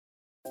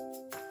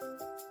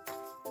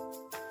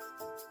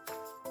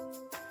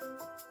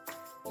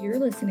You're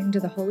listening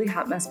to the Holy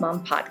Hot Mess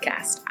Mom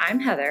podcast.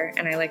 I'm Heather,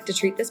 and I like to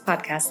treat this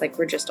podcast like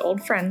we're just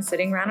old friends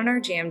sitting around in our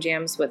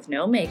jams with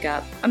no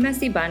makeup, a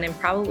messy bun, and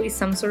probably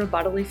some sort of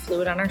bodily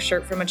fluid on our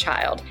shirt from a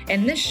child.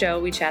 In this show,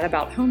 we chat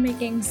about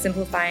homemaking,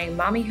 simplifying,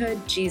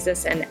 mommyhood,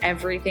 Jesus, and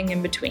everything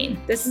in between.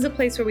 This is a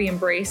place where we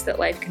embrace that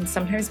life can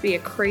sometimes be a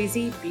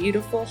crazy,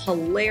 beautiful,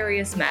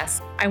 hilarious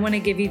mess. I want to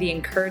give you the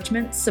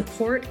encouragement,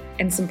 support,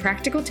 and some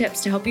practical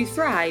tips to help you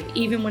thrive,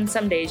 even when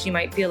some days you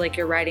might feel like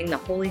you're riding the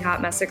Holy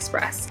Hot Mess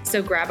Express.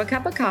 So grab a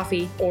cup of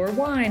coffee or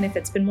wine if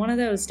it's been one of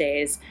those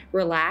days.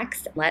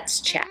 Relax,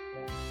 let's chat.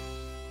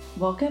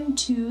 Welcome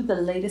to the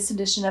latest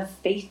edition of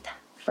Faith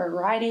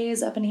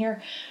Fridays up in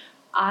here.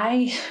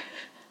 I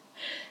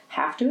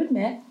have to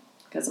admit,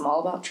 because I'm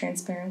all about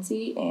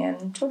transparency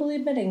and totally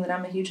admitting that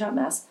I'm a huge hot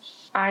mess,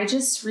 I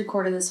just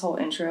recorded this whole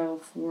intro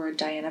for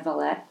Diana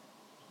Vallette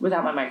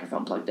without my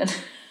microphone plugged in.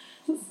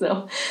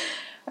 So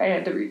I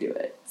had to redo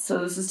it. So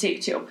this is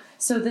take 2.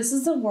 So this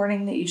is a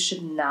warning that you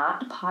should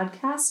not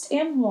podcast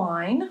and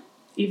wine,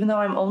 even though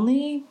I'm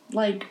only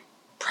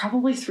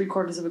probably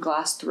 3/4 of a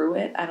glass through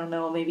it. I don't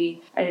know,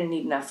 maybe I didn't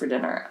eat enough for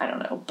dinner. I don't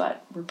know,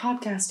 but we're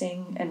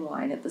podcasting and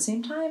wine at the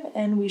same time,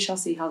 and we shall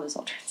see how this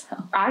all turns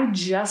out. I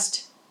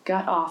just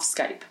got off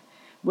Skype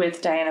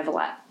with Diana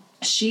Vallette.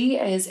 She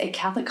is a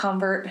Catholic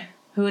convert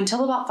who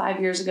until about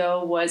 5 years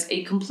ago was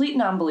a complete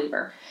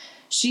non-believer.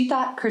 She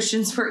thought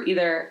Christians were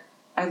either,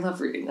 I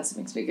love reading this, it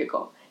makes me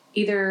giggle,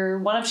 either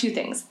one of two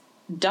things,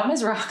 dumb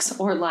as rocks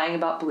or lying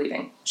about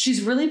believing.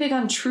 She's really big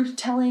on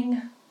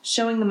truth-telling,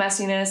 showing the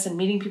messiness and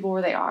meeting people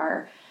where they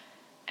are.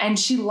 And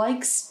she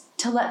likes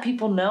to let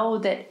people know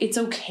that it's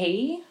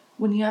okay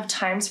when you have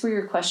times where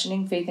you're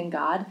questioning faith in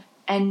God.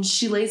 And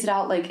she lays it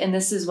out and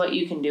this is what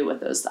you can do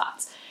with those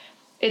thoughts.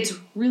 It's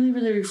really,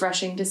 really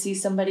refreshing to see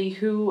somebody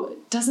who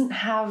doesn't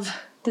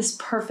have this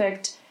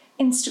perfect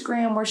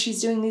Instagram where she's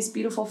doing these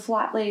beautiful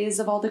flat lays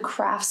of all the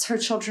crafts her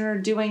children are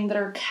doing that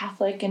are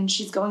Catholic, and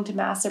she's going to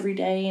mass every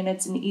day and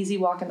it's an easy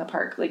walk in the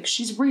park.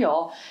 She's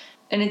real.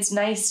 And it's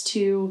nice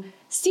to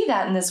see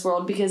that in this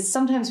world, because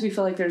sometimes we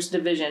feel like there's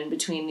division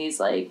between these,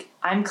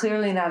 I'm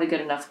clearly not a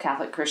good enough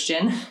Catholic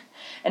Christian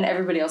and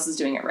everybody else is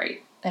doing it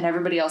right. And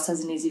everybody else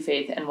has an easy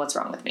faith, and what's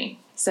wrong with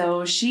me?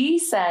 So she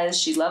says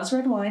she loves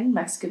red wine,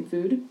 Mexican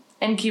food,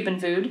 and Cuban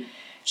food.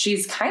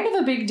 She's kind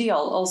of a big deal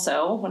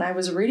also. When I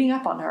was reading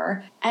up on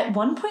her, at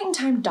one point in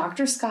time,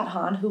 Dr. Scott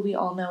Hahn, who we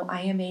all know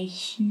I am a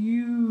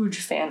huge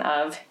fan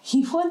of,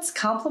 he once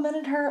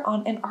complimented her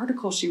on an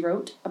article she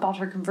wrote about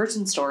her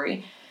conversion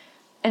story.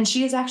 And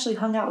she has actually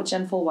hung out with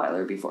Jen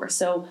Fulwiler before.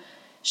 So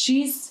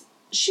she's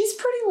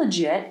pretty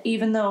legit,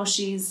 even though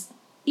she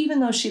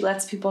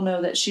lets people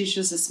know that she's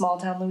just a small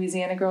town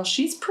Louisiana girl.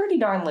 She's pretty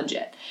darn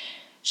legit.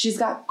 She's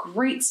got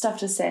great stuff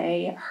to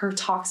say. Her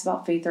talks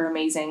about faith are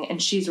amazing, and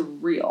she's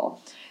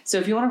real. So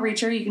if you want to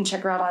reach her, you can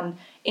check her out on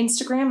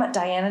Instagram at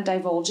Diana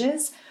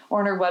Divulges, or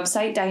on her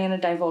website,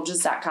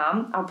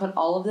 dianadivulges.com. I'll put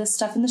all of this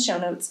stuff in the show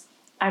notes.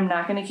 I'm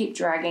not going to keep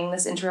dragging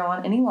this intro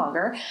on any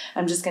longer.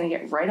 I'm just going to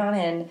get right on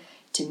in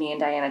to me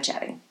and Diana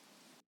chatting.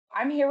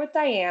 I'm here with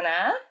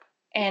Diana,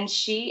 and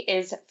she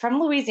is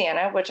from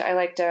Louisiana, which I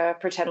like to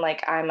pretend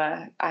like I'm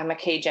a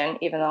Cajun,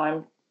 even though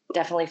I'm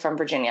definitely from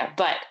Virginia,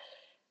 but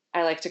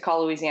I like to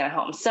call Louisiana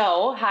home.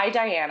 So, hi,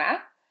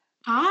 Diana.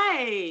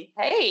 Hi.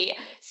 Hey.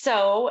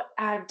 So,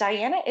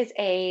 Diana is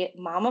a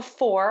mom of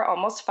 4,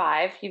 almost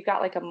 5. You've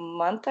got a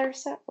month or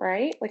so,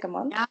 right? A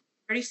month? Yeah,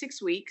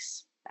 36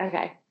 weeks.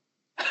 Okay.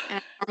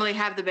 And I normally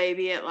have the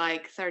baby at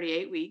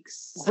 38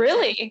 weeks.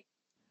 Really?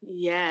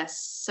 Yes.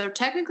 So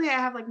technically I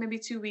have maybe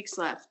 2 weeks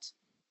left.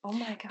 Oh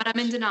my God. But I'm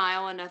in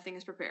denial and nothing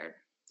is prepared.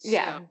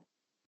 Yeah. So.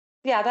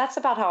 Yeah, that's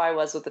about how I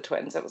was with the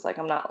twins. It was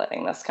I'm not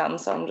letting this come,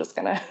 so I'm just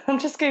gonna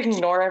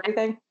ignore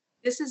everything.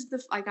 This is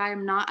I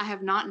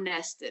have not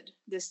nested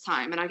this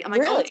time. And I'm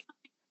really? Oh,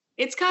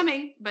 it's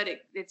coming, but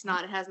it's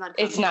not, it has not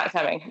come. It's not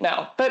coming,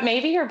 no. But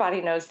maybe your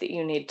body knows that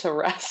you need to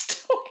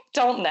rest.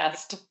 Don't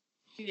nest.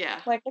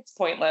 Yeah. It's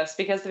pointless,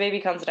 because the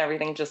baby comes and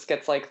everything just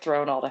gets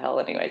thrown all to hell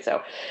anyway.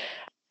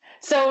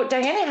 So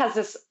Diana has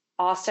this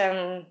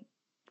awesome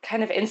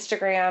kind of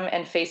Instagram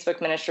and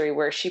Facebook ministry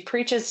where she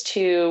preaches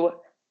to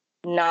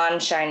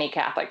non-shiny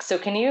Catholics. So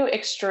can you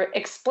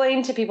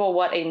explain to people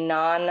what a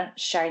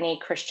non-shiny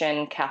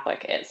Christian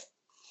Catholic is?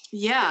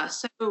 Yeah.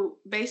 So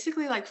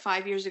basically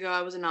 5 years ago,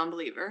 I was a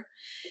non-believer,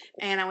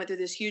 and I went through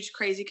this huge,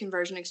 crazy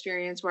conversion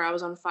experience where I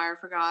was on fire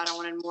for God. I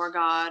wanted more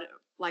God.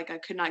 I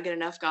could not get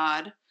enough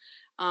God.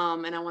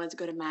 And I wanted to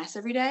go to mass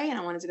every day, and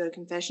I wanted to go to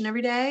confession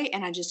every day.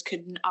 And I just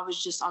couldn't, I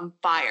was just on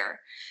fire.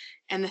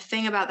 And the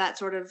thing about that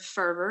sort of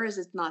fervor is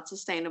it's not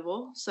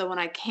sustainable. So when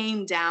I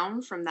came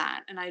down from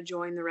that and I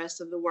joined the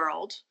rest of the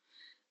world,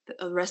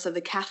 the rest of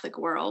the Catholic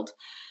world,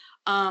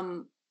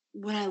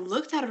 when I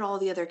looked at all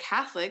the other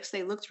Catholics,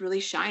 they looked really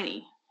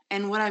shiny.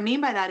 And what I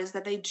mean by that is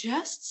that they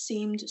just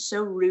seemed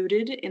so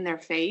rooted in their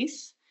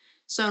faith,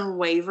 so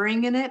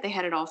unwavering in it. They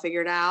had it all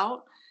figured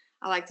out.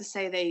 I like to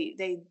say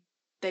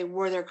they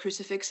wore their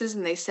crucifixes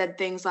and they said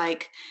things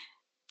like,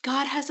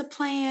 God has a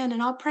plan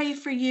and I'll pray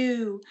for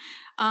you.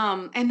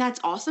 And that's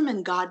awesome.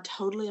 And God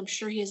totally, I'm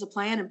sure he has a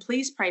plan and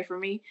please pray for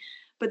me.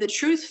 But the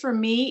truth for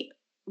me,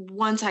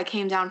 once I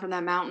came down from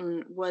that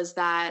mountain, was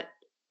that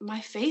my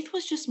faith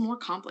was just more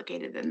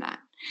complicated than that.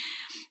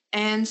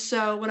 And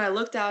so when I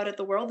looked out at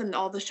the world and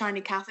all the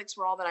shiny Catholics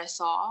were all that I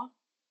saw,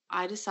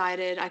 I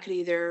decided I could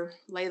either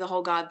lay the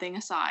whole God thing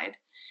aside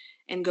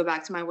and go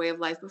back to my way of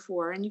life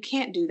before. And you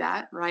can't do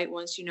that, right?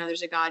 Once you know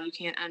there's a God, you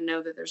can't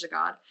unknow that there's a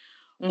God.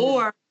 Mm-hmm.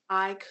 Or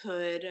I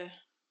could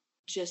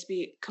just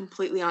be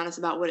completely honest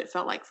about what it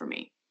felt like for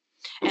me.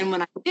 And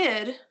when I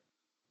did,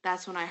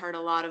 that's when I heard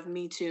a lot of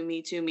me too,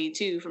 me too, me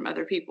too from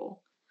other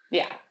people.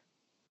 Yeah.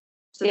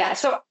 So yeah.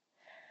 that's So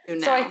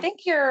I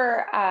think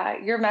your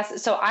message.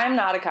 So I'm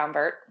not a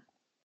convert.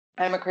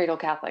 I'm a cradle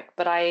Catholic,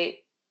 but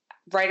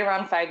right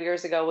around 5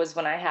 years ago was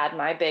when I had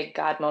my big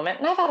God moment,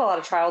 and I've had a lot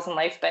of trials in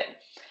life, but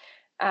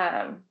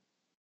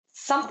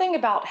something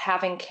about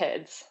having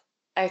kids,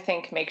 I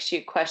think, makes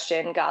you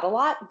question God a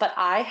lot. But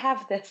I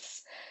have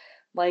this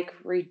like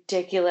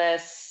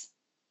ridiculous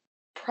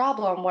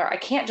problem where I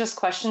can't just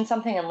question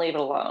something and leave it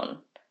alone.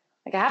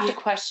 Like I have to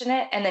question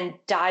it and then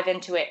dive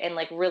into it and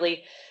like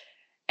really.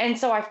 And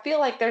so I feel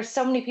like there's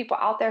so many people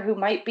out there who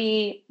might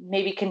be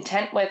maybe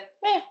content with,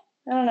 I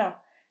don't know.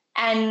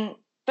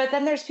 But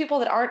then there's people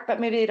that aren't, but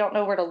maybe they don't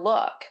know where to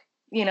look,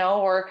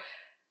 or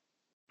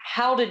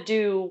how to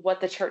do what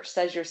the church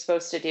says you're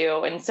supposed to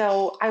do. And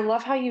so I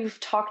love how you've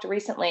talked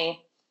recently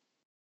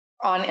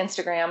on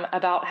Instagram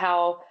about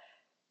how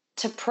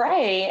to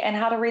pray and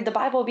how to read the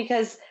Bible,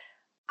 because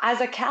as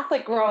a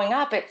Catholic growing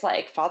up, it's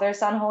like Father,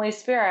 Son, Holy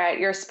Spirit.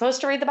 You're supposed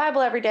to read the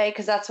Bible every day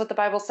because that's what the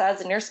Bible says,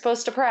 and you're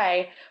supposed to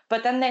pray.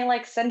 But then they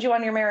like send you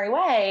on your merry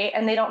way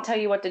and they don't tell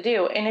you what to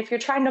do. And if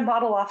you're trying to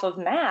model off of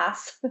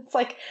Mass, it's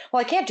like,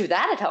 well, I can't do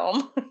that at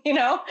home.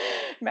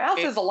 Mass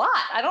is a lot.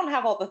 I don't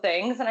have all the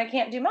things and I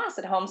can't do Mass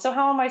at home. So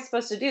how am I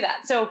supposed to do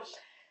that? So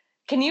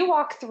can you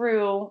walk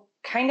through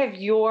kind of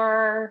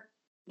your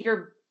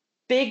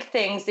big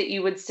things that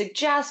you would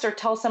suggest or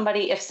tell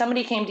somebody if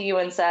somebody came to you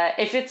and said,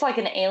 if it's like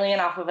an alien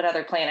off of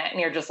another planet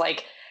and you're just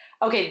like,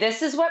 okay,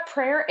 this is what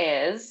prayer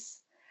is,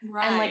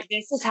 right, and like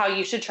this is how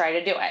you should try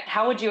to do it.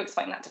 How would you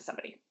explain that to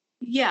somebody?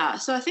 Yeah.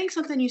 So I think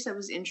something you said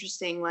was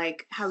interesting,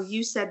 like how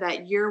you said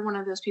that you're one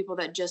of those people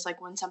that just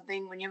like when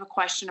you have a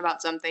question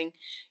about something,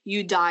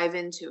 you dive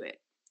into it.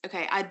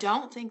 Okay. I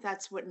don't think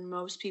that's what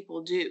most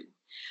people do.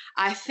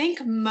 I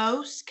think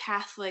most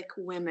Catholic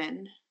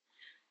women,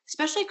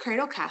 especially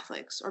cradle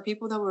Catholics or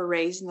people that were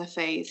raised in the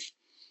faith,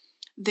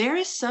 there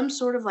is some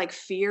sort of like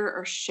fear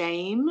or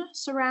shame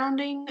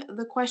surrounding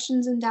the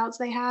questions and doubts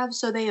they have,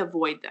 so they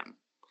avoid them.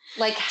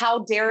 Like, how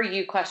dare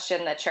you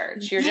question the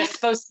church? You're just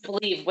supposed to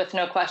believe with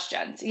no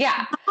questions.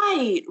 Yeah.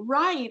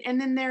 Right. And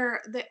then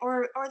they're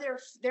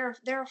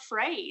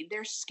afraid.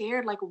 They're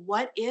scared. Like,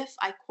 what if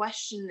I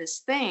question this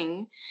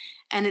thing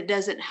and it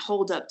doesn't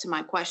hold up to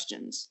my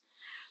questions?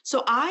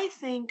 So I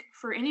think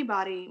for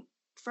anybody,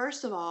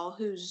 first of all,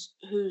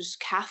 who's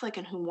Catholic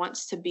and who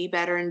wants to be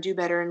better and do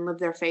better and live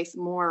their faith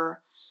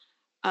more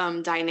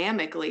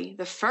dynamically,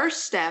 the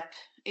first step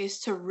is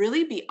to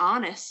really be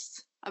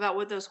honest about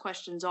what those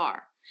questions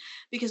are.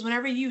 Because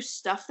whenever you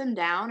stuff them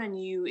down and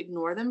you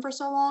ignore them for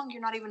so long,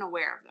 you're not even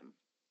aware of them.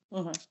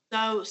 Mm-hmm.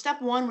 So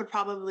step one would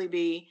probably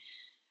be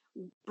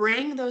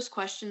bring those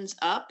questions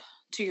up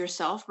to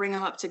yourself, bring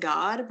them up to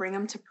God, bring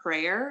them to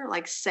prayer,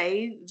 like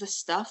say the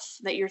stuff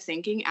that you're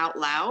thinking out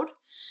loud.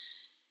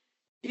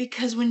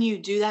 Because when you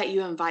do that,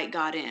 you invite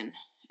God in.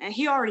 And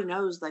he already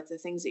knows like the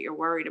things that you're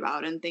worried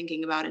about and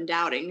thinking about and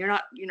doubting.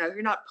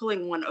 You're not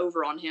pulling one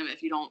over on him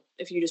if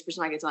you just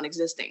pretend like it's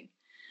unexisting.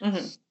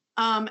 Mm-hmm.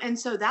 And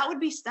so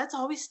that's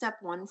always step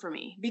one for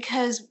me,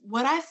 because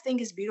what I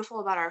think is beautiful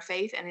about our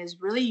faith and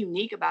is really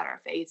unique about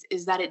our faith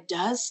is that it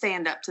does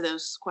stand up to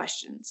those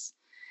questions.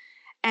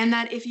 And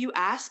that if you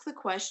ask the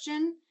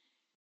question,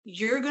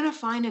 you're going to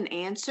find an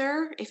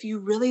answer, if you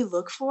really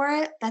look for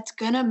it, that's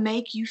going to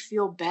make you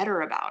feel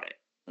better about it.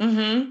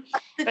 Mm-hmm.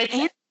 The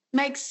answer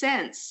makes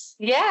sense.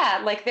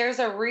 Yeah. Like there's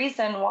a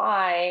reason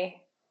why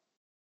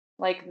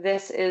like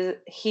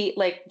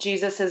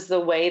Jesus is the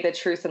way, the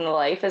truth, and the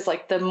life. Is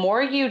like the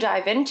more you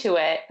dive into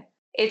it,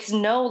 it's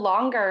no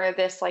longer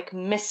this like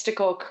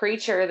mystical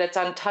creature that's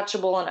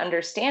untouchable and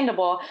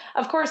understandable.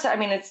 Of course, I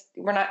mean,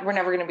 we're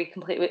never going to be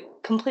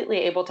completely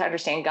able to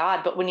understand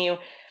God, but when you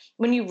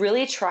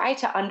really try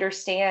to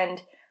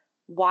understand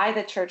why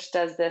the church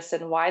does this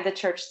and why the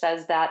church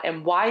says that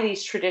and why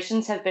these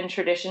traditions have been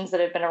traditions that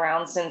have been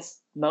around since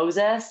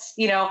Moses,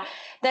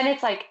 then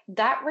it's like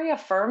that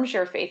reaffirms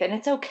your faith, and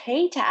it's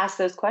okay to ask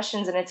those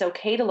questions and it's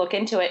okay to look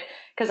into it,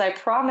 because I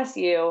promise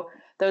you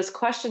those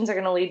questions are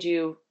going to lead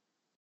you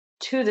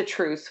to the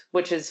truth,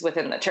 which is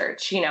within the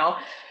church,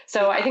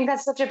 So I think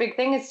that's such a big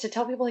thing, is to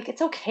tell people like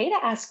it's okay to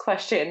ask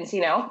questions,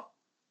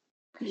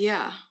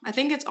 Yeah, I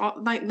think it's all,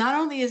 like not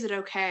only is it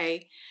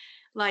okay,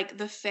 like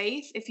the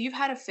faith, if you've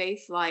had a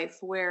faith life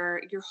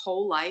where your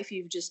whole life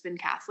you've just been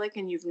Catholic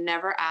and you've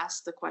never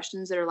asked the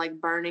questions that are like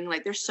burning,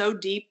 like they're so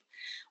deep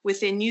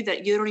within you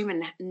that you don't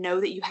even know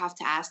that you have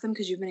to ask them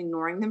because you've been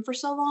ignoring them for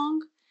so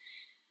long,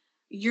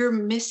 you're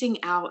missing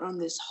out on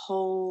this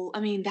whole, I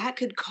mean, that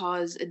could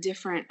cause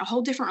a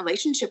whole different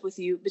relationship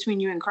between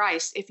you and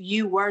Christ if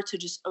you were to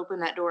just open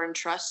that door and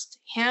trust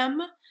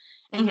him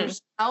and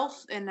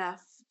yourself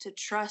enough to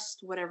trust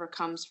whatever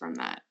comes from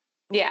that.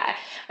 Yeah.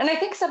 And I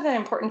think something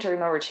important to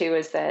remember too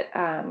is that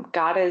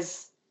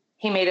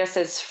he made us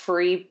as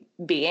free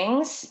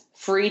beings,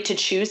 free to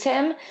choose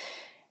him.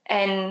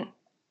 And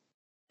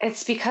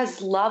it's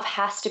because love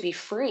has to be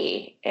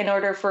free in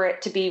order for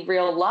it to be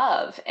real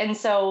love. And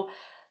so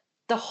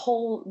the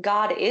whole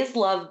God is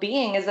love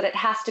being is that it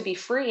has to be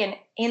free. And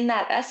in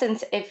that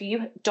essence, if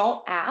you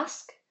don't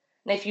ask,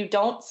 and if you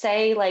don't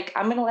say like,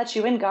 I'm going to let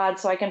you in, God,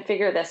 so I can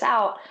figure this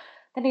out,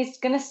 then he's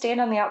going to stand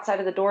on the outside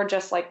of the door,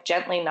 just like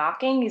gently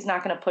knocking. He's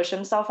not going to push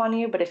himself on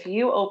you. But if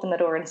you open the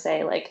door and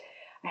say like,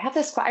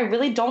 I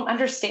really don't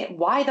understand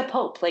why the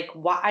Pope, like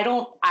why I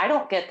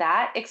don't get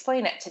that.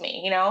 Explain it to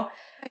me,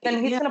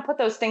 then he's going to put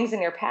those things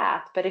in your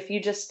path. But if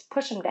you just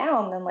push them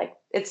down, then like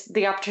it's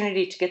the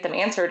opportunity to get them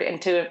answered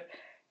and to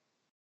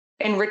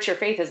enrich your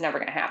faith is never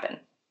going to happen.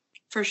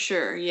 For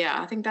sure.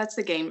 Yeah. I think that's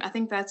the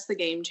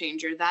game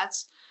changer.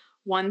 That's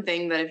one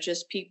thing that if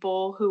just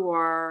people who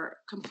are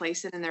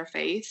complacent in their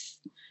faith,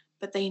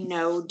 but they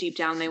know deep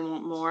down they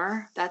want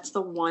more, that's the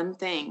one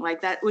thing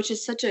like that, which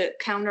is such a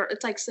counter.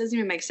 It's like, doesn't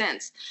even make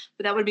sense,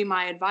 but that would be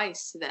my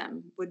advice to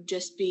them, would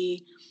just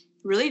be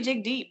really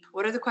dig deep.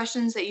 What are the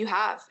questions that you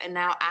have? And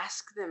now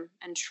ask them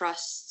and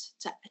trust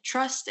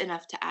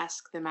enough to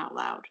ask them out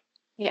loud.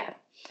 Yeah.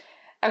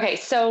 Okay.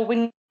 So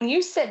when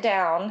you sit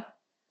down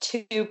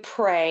to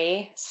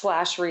pray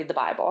 / read the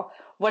Bible,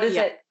 what does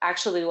it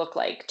actually look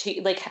like?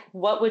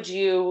 What would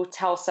you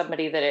tell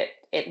somebody that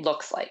it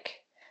looks like?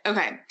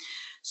 Okay.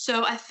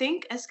 So I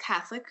think as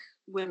Catholic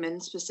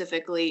women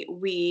specifically,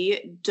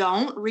 we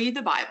don't read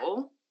the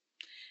Bible.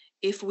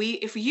 If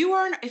you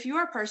are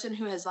a person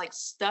who has like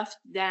stuffed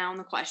down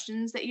the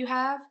questions that you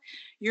have,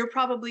 you're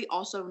probably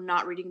also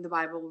not reading the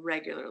Bible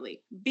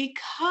regularly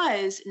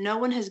because no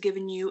one has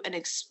given you an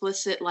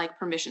explicit like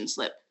permission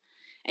slip.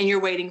 And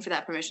you're waiting for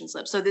that permission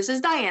slip. So this is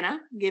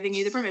Diana giving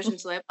you the permission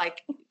slip.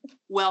 Like,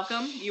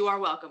 welcome. You are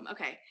welcome.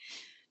 Okay.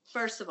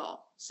 First of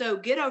all, so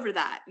get over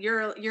that.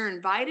 You're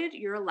invited.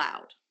 You're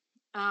allowed.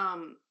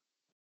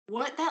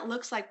 What that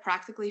looks like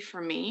practically for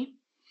me,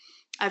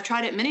 I've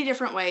tried it many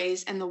different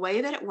ways. And the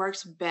way that it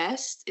works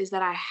best is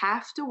that I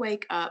have to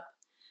wake up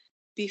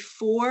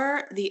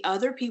before the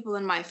other people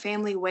in my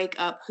family wake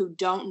up who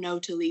don't know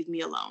to leave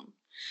me alone.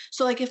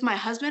 So like if my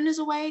husband is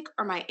awake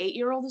or my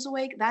 8-year-old is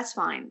awake, that's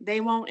fine.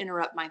 They won't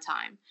interrupt my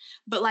time.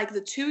 But like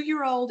the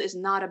 2-year-old is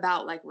not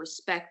about like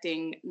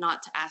respecting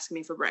not to ask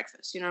me for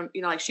breakfast.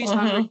 Like she's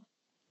hungry.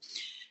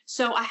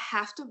 So I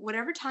have to,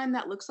 whatever time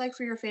that looks like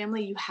for your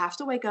family, you have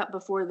to wake up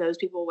before those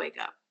people wake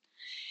up.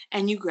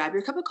 And you grab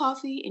your cup of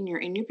coffee and you're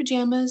in your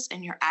pajamas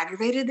and you're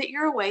aggravated that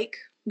you're awake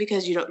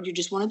because you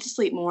just wanted to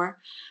sleep more.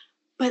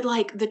 But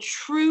like the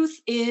truth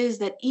is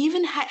that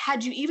even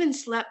had you even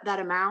slept that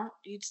amount,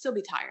 you'd still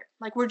be tired.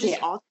 Like we're just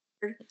all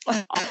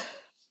tired.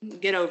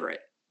 Get over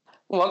it.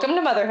 Welcome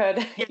to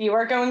motherhood. Yeah. You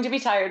are going to be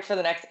tired for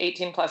the next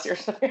 18 plus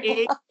years of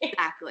your life.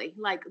 Exactly.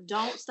 Like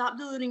don't stop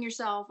deluding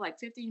yourself. Like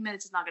 15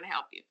 minutes is not going to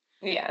help you.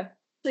 Yeah.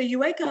 So you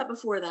wake up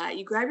before that,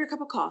 you grab your cup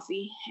of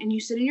coffee and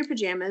you sit in your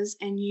pajamas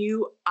and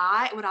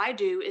what I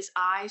do is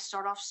I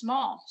start off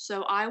small.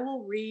 So I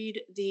will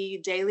read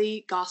the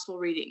daily gospel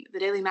reading, the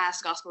daily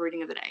mass gospel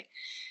reading of the day.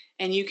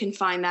 And you can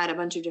find that a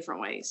bunch of different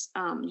ways.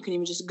 You can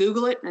even just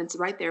Google it and it's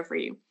right there for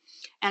you.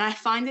 And I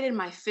find it in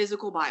my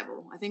physical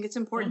Bible. I think it's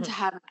important to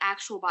have an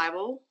actual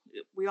Bible.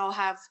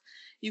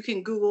 You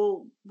can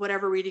Google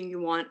whatever reading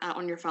you want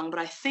on your phone, but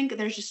I think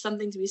there's just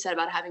something to be said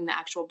about having the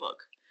actual book.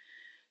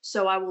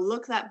 So I will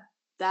look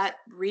that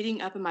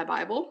reading up in my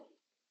Bible.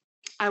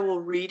 I will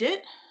read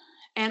it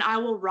and I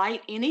will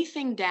write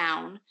anything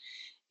down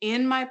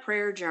in my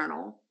prayer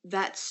journal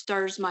that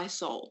stirs my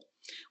soul,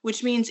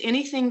 which means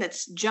anything that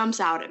jumps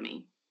out at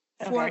me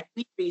for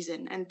any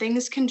reason. And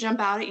things can jump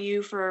out at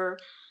you for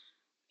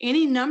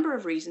any number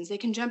of reasons. They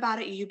can jump out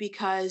at you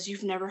because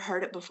you've never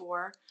heard it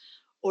before,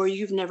 or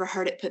you've never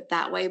heard it put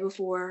that way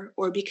before,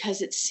 or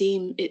because it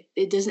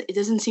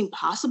doesn't seem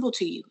possible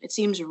to you. It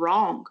seems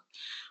wrong.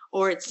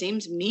 Or it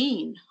seems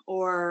mean,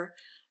 or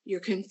you're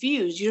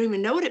confused. You don't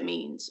even know what it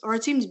means, or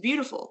it seems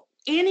beautiful.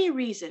 Any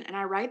reason. And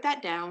I write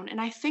that down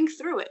and I think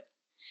through it.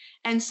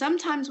 And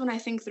sometimes when I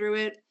think through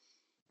it,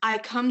 I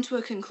come to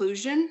a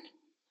conclusion.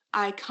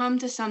 I come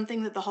to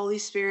something that the Holy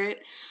Spirit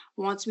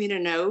wants me to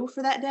know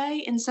for that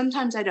day. And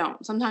sometimes I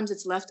don't. Sometimes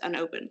it's left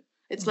unopened.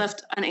 It's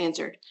left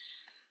unanswered.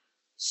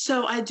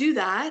 So I do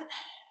that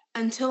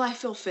until I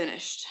feel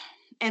finished.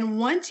 And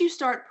once you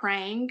start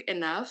praying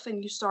enough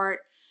and you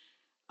start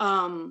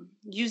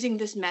using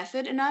this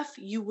method enough,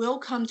 you will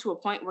come to a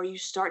point where you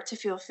start to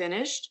feel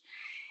finished.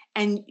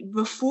 And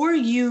before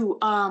you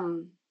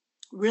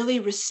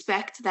really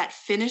respect that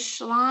finish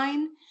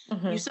line,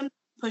 you sometimes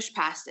push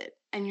past it,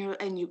 and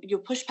you'll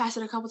push past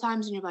it a couple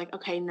times, and you're like,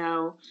 okay,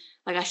 no,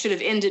 like I should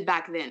have ended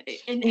back then.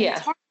 And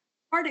it's hard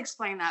hard to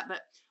explain that,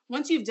 but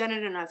once you've done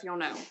it enough, you'll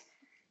know.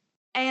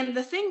 And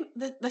the thing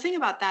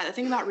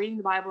about reading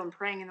the Bible and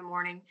praying in the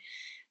morning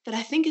that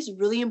I think is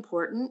really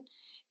important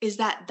is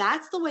that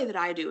that's the way that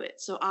I do it.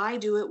 So I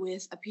do it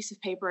with a piece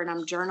of paper and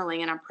I'm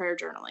journaling and I'm prayer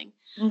journaling.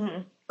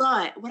 Mm-hmm.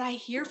 But what I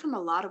hear from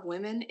a lot of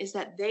women is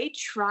that they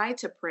try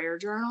to prayer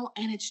journal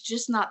and it's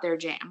just not their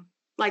jam.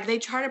 Like they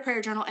try to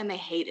prayer journal and they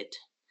hate it.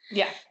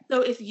 Yeah.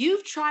 So if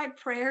you've tried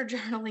prayer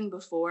journaling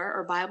before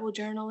or Bible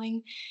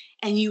journaling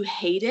and you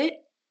hate it,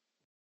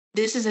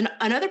 this is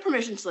another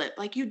permission slip.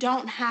 Like you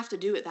don't have to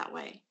do it that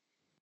way.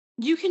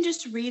 You can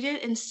just read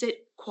it and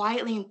sit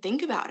quietly and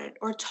think about it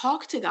or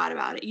talk to God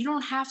about it. You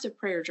don't have to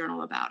prayer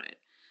journal about it.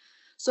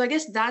 So I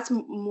guess that's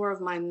more of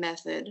my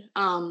method.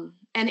 And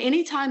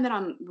anytime that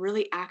I'm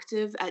really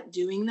active at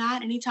doing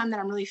that, anytime that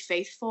I'm really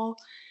faithful,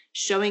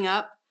 showing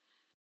up,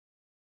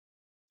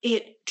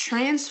 it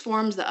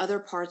transforms the other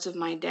parts of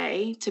my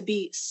day to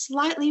be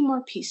slightly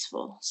more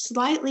peaceful,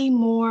 slightly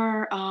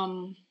more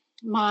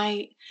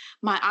my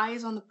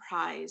eyes on the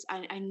prize.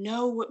 I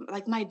know what,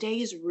 like my day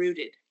is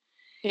rooted.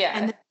 Yeah.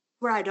 And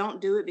where I don't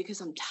do it because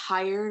I'm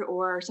tired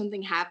or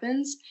something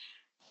happens,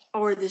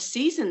 or the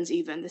seasons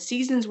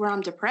where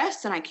I'm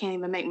depressed and I can't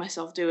even make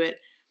myself do it,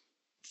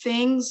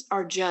 things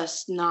are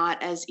just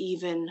not as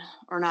even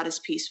or not as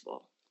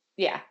peaceful.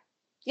 Yeah.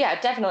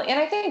 Yeah, definitely. And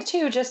I think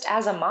too, just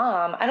as a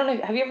mom, I don't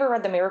know, have you ever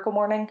read The Miracle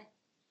Morning?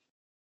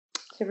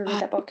 Did you ever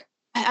read that book?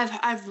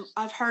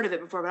 I've heard of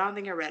it before, but I don't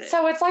think I read it.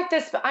 So it's like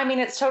this, I mean,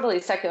 it's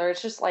totally secular.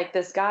 It's just like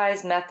this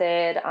guy's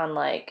method on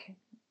like,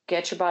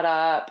 get your butt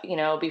up, you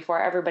know,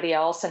 before everybody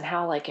else, and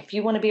how like, if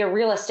you want to be a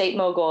real estate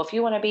mogul, if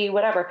you want to be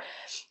whatever,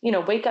 you know,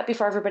 wake up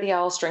before everybody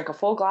else, drink a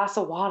full glass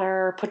of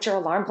water, put your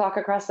alarm clock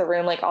across the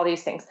room, like all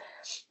these things.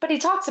 But he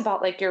talks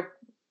about like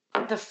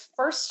the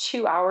first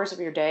 2 hours of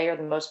your day are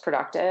the most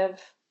productive.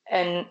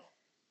 And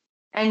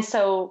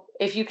so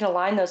if you can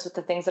align those with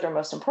the things that are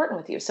most important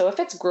with you. So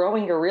if it's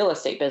growing your real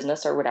estate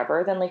business or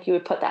whatever, then like you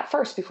would put that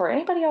first before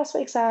anybody else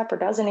wakes up or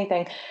does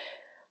anything.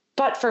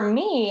 But for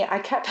me, I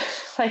kept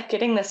like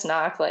getting this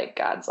knock, like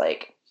God's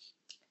like,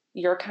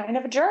 you're kind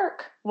of a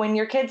jerk when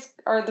your kids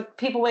are the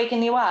people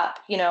waking you up,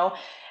 you know,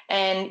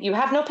 and you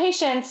have no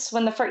patience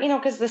when you know,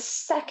 because the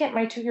second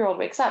my 2-year-old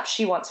wakes up,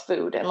 she wants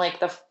food. And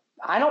like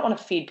I don't want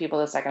to feed people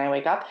the second I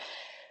wake up.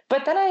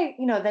 But then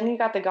then you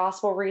got the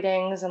gospel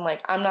readings and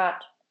like, I'm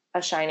not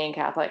a shining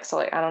Catholic, so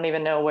like, I don't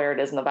even know where it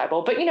is in the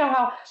Bible, but you know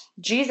how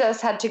Jesus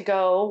had to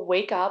go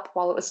wake up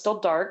while it was still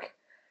dark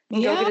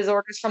and go get his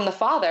orders from the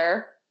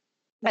Father.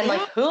 And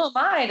like, who am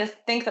I to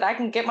think that I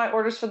can get my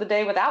orders for the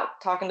day without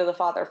talking to the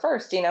Father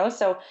first, you know?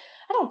 So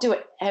I don't do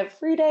it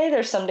every day.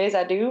 There's some days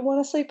I do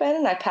want to sleep in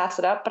and I pass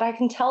it up, but I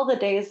can tell the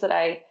days that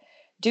I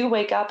do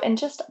wake up and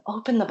just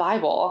open the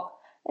Bible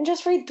and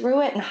just read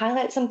through it and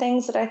highlight some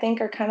things that I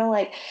think are kind of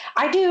like,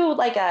 I do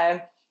like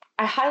I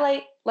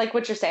highlight like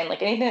what you're saying,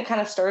 like anything that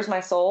kind of stirs my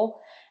soul,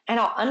 and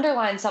I'll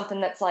underline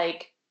something that's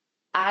like,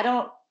 I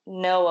don't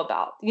know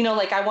about, you know,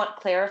 like I want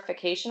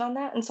clarification on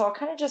that. And so I'll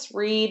kind of just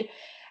read.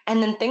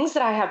 And then things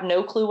that I have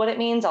no clue what it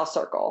means, I'll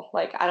circle.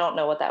 Like, I don't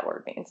know what that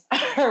word means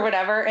or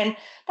whatever. And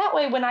that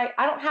way, when I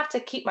don't have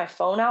to keep my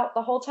phone out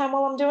the whole time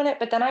while I'm doing it,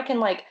 but then I can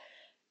like,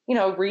 you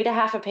know, read a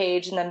half a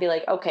page and then be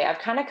like, okay, I've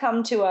kind of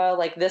come to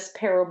like this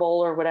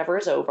parable or whatever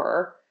is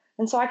over.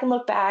 And so I can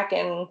look back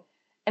and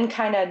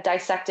kind of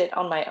dissect it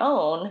on my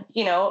own,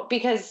 you know,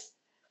 because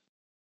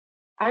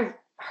I've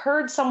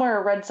heard somewhere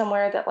or read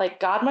somewhere that like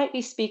God might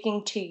be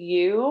speaking to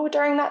you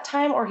during that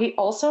time, or he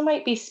also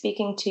might be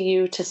speaking to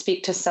you to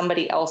speak to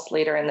somebody else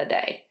later in the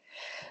day.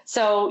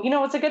 So, you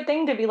know, it's a good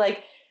thing to be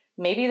like,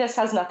 maybe this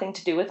has nothing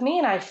to do with me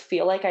and I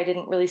feel like I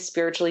didn't really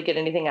spiritually get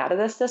anything out of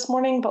this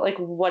morning, but like,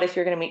 what if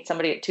you're going to meet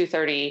somebody at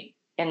 2:30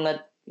 in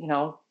the, you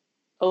know,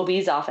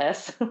 OB's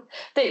office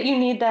that you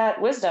need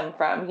that wisdom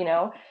from, you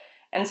know?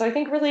 And so I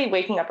think really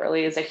waking up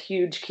early is a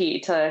huge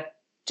key to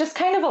just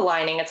kind of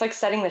aligning. It's like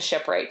setting the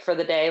ship right for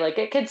the day. Like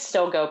it could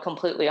still go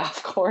completely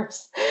off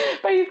course,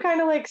 but you've kind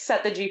of like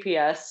set the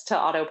GPS to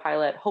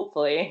autopilot,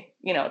 hopefully,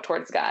 you know,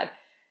 towards God.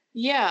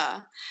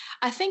 Yeah.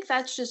 I think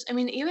that's just, I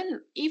mean,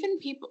 even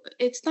people,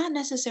 it's not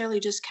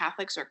necessarily just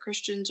Catholics or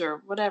Christians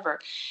or whatever.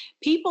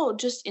 People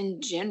just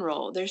in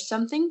general, there's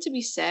something to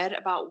be said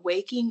about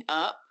waking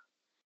up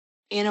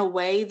in a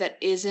way that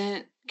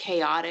isn't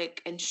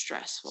chaotic and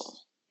stressful.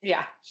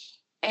 Yeah.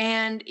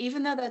 And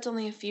even though that's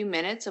only a few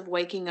minutes of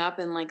waking up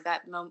and like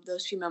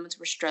those few moments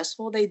were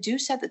stressful, they do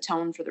set the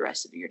tone for the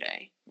rest of your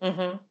day.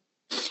 Mm-hmm.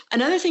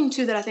 Another thing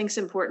too that I think is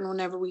important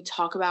whenever we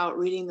talk about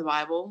reading the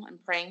Bible and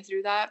praying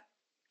through that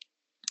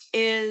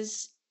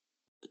is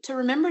to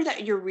remember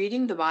that you're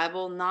reading the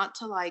Bible not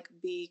to like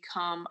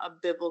become a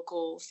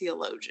biblical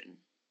theologian.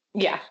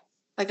 Yeah.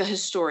 Like a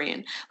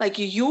historian. Like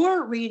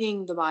you're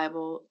reading the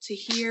Bible to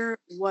hear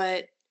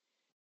what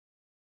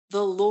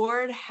the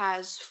Lord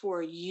has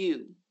for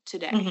you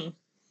today. Mm-hmm.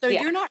 So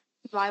you're not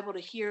reading the Bible to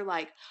hear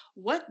like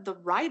what the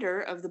writer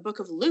of the book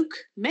of Luke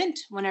meant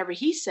whenever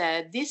he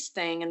said this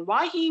thing and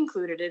why he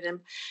included it.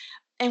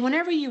 And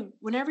whenever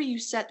you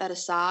set that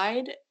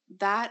aside,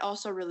 that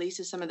also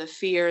releases some of the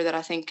fear that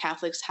I think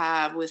Catholics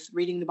have with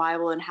reading the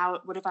Bible and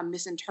what if I'm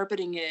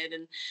misinterpreting it?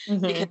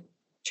 And because Mm-hmm.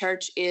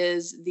 church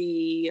is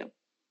the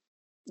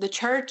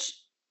church,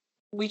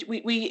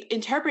 we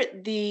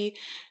interpret the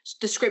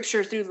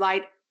scripture through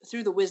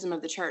the wisdom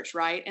of the church,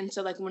 right? And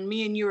so like when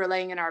me and you are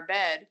laying in our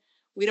bed,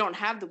 we don't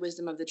have the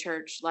wisdom of the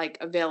church like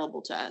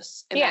available to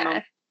us in that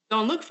moment.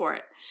 Don't look for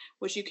it,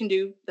 which you can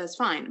do, that's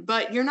fine.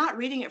 But you're not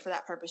reading it for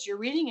that purpose. You're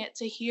reading it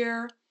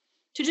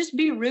to just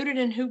be rooted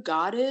in who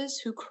God is,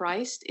 who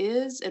Christ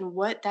is, and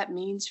what that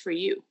means for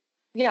you.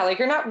 Yeah, like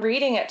you're not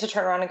reading it to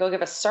turn around and go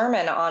give a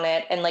sermon on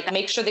it and like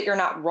make sure that you're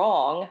not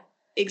wrong.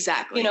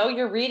 Exactly.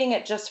 You're reading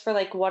it just for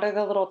like, what are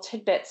the little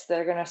tidbits that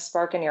are going to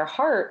spark in your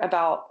heart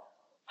about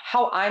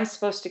how I'm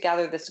supposed to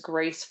gather this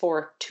grace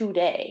for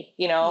today?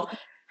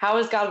 How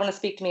does God want to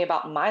speak to me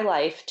about my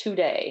life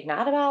today?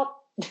 Not about,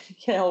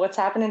 what's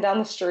happening down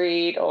the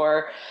street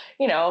or,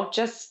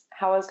 just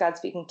how is God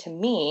speaking to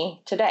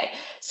me today?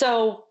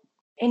 So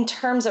in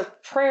terms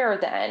of prayer,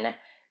 then,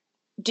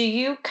 do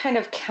you kind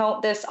of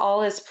count this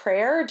all as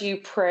prayer? Do you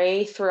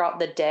pray throughout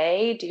the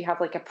day? Do you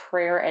have like a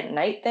prayer at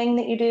night thing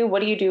that you do?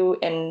 What do you do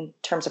in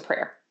terms of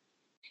prayer?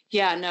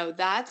 Yeah, no,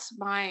 that's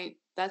my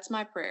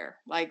prayer.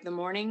 Like the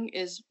morning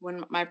is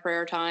when my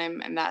prayer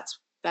time, and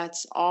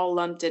that's all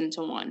lumped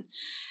into one.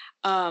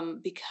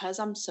 Because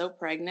I'm so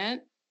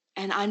pregnant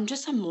and I'm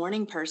just a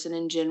morning person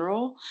in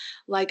general,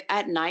 like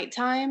at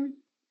nighttime,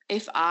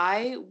 if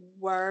I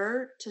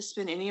were to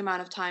spend any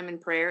amount of time in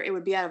prayer, it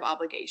would be out of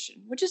obligation,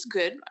 which is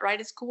good, right?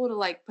 It's cool to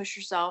like push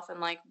yourself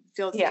and like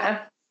feel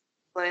Yeah.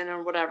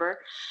 or whatever.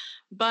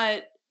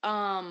 But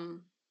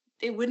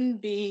it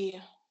wouldn't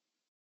be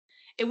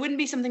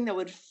something that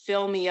would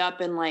fill me up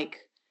and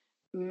like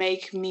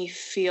make me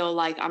feel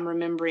like I'm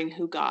remembering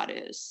who God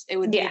is. It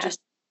would be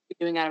just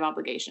doing out of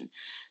obligation.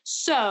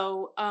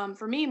 So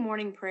for me,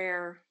 morning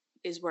prayer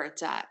is where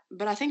it's at.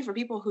 But I think for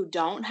people who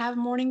don't have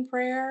morning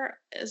prayer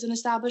as an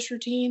established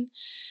routine,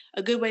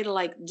 a good way to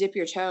like dip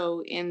your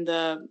toe in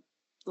the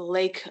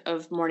lake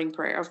of morning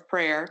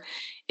prayer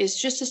is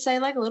just to say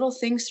like little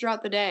things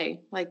throughout the day.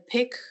 Like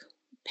pick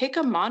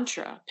a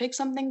mantra, pick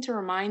something to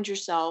remind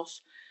yourself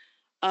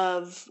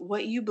of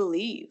what you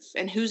believe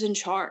and who's in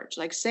charge.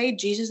 Like say,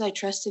 Jesus, I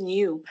trust in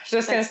you. I was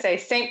just going to say,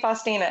 Saint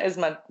Faustina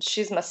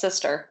she's my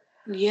sister.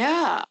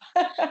 Yeah.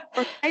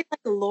 Or say like,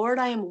 Lord,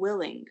 I am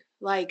willing.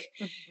 Like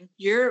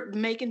you're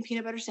making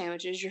peanut butter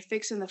sandwiches. You're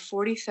fixing the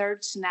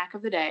 43rd snack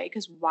of the day.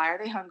 Because why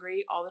are they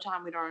hungry all the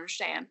time? We don't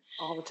understand.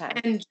 All the time.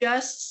 And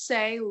just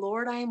say,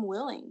 Lord, I am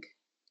willing.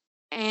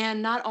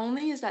 And not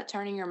only is that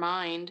turning your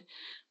mind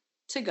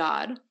to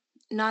God,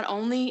 not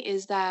only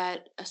is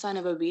that a sign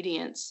of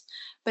obedience,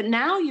 but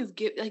now you've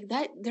like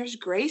that, there's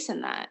grace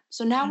in that.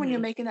 So now when you're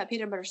making that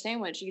peanut butter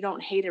sandwich, you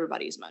don't hate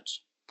everybody as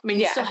much. I mean,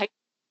 you still hate it,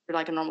 you're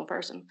like a normal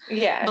person.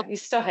 Yeah, you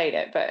still hate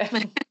it, but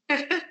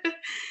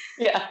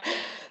yeah.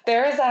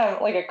 There is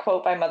like a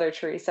quote by Mother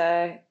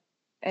Teresa,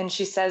 and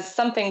she says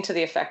something to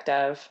the effect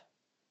of,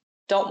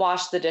 don't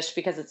wash the dish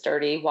because it's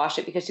dirty, wash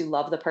it because you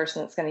love the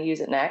person that's going to use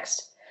it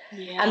next.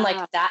 Yeah. And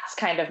like that's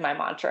kind of my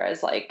mantra,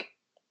 is like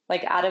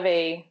out of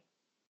a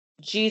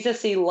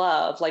Jesus-y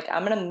love, like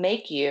I'm going to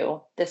make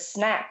you this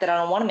snack that I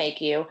don't want to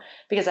make you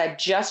because I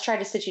just tried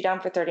to sit you down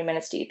for 30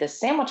 minutes to eat this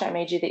sandwich I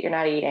made you that you're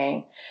not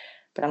eating,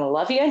 but I'm going to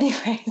love you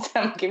anyways.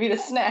 I'm going to give you the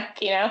snack,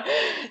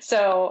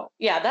 So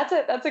yeah,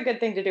 that's a good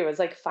thing to do, is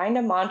like find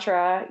a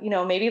mantra,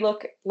 maybe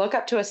look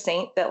up to a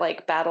saint that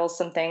like battles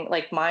something.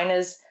 Like mine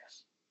is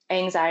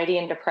anxiety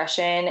and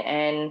depression,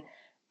 and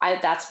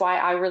that's why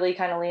I really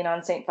kind of lean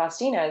on Saint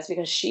Faustina, is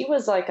because she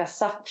was like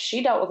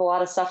she dealt with a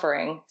lot of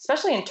suffering,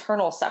 especially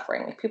internal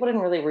suffering. Like people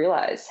didn't really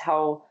realize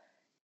how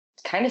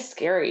kind of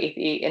scary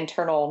the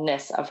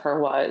internalness of her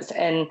was.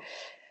 And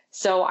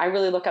so I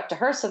really look up to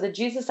her. So the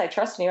Jesus I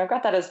trust in you, I've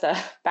got that as the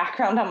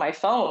background on my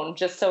phone,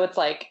 just so it's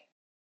like,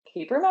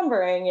 keep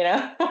remembering,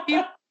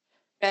 You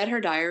read her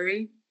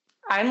diary?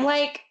 I'm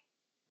like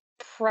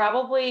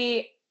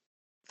probably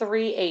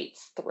 3/8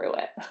 through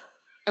it.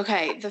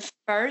 Okay, the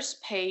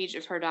first page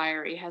of her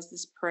diary has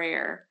this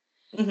prayer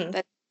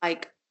that's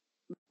like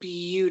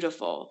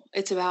beautiful.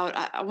 It's about,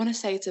 I want to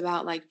say it's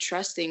about like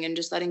trusting and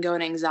just letting go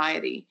of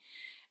anxiety.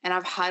 And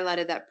I've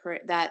highlighted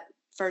that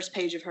first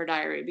page of her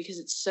diary because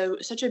it's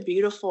such a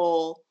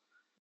beautiful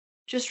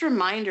just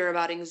reminder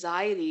about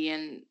anxiety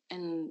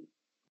and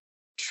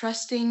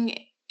trusting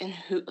in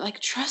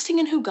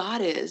who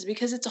God is,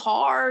 because it's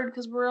hard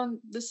because we're on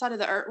this side of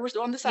the earth.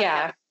 We're on this side of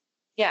heaven.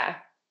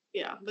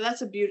 Yeah, but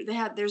that's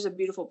there's a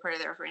beautiful prayer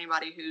there for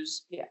anybody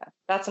who's. Yeah,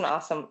 it's an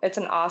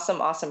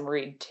awesome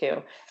read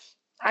too.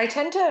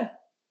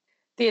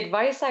 The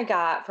advice I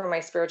got from my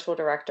spiritual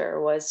director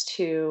was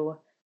to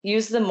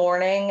use the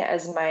morning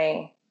as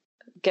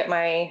get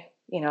my,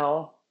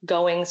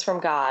 goings from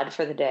God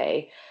for the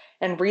day,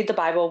 and read the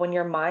Bible when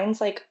your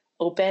mind's like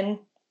open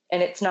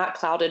and it's not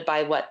clouded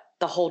by what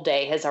the whole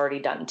day has already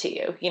done to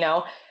you.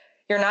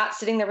 You're not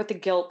sitting there with the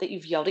guilt that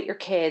you've yelled at your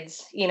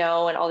kids, and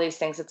all these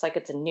things. It's like,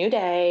 it's a new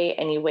day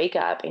and you wake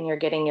up and you're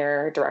getting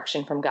your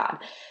direction from God.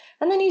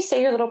 And then you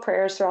say your little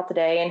prayers throughout the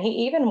day. And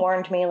he even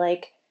warned me,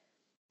 like,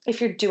 if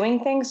you're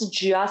doing things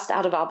just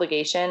out of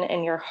obligation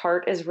and your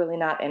heart is really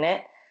not in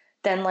it,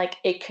 then like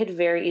it could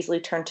very easily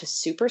turn to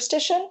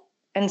superstition.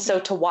 And so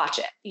to watch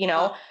it,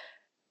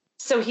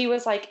 so he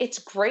was like, it's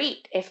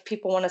great if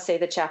people want to say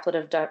the chaplet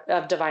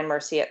of divine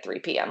mercy at 3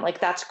 p.m. Like,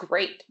 that's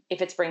great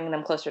if it's bringing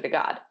them closer to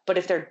God. But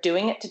if they're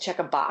doing it to check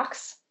a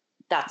box,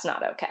 that's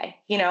not okay,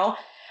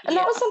 And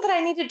that was something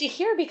I needed to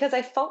hear, because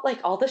I felt like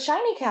all the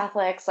shiny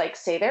Catholics like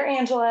say their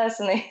Angelus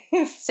and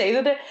they say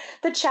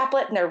the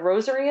chaplet, and their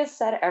rosary is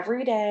said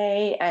every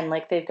day. And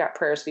like they've got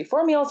prayers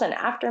before meals and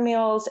after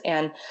meals,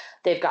 and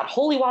they've got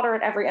holy water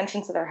at every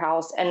entrance of their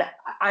house. And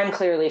I'm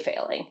clearly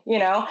failing,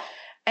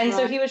 And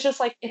so he was just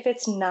like, if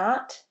it's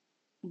not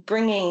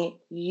bringing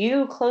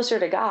you closer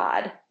to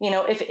God,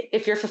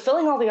 if you're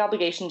fulfilling all the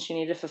obligations you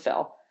need to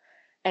fulfill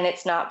and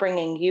it's not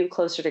bringing you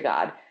closer to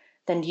God,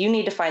 then you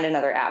need to find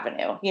another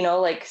avenue.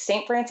 Like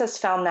St. Francis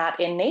found that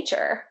in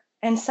nature.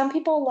 And some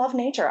people love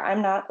nature.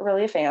 I'm not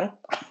really a fan.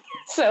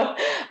 So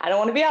I don't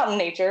want to be out in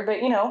nature. But,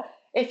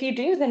 if you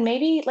do, then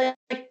maybe like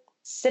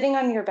sitting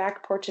on your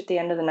back porch at the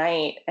end of the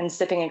night and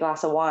sipping a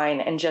glass of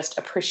wine and just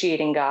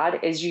appreciating God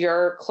is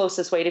your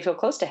closest way to feel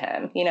close to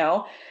him.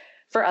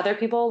 For other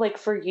people, like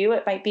for you,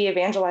 it might be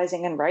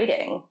evangelizing and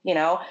writing,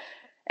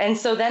 And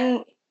so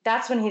then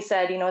that's when he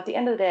said, at the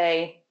end of the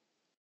day,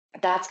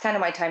 that's kind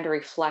of my time to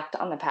reflect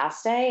on the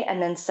past day and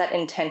then set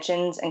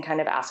intentions and kind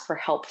of ask for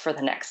help for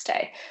the next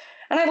day.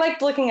 And I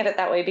liked looking at it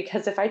that way,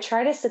 because if I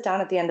try to sit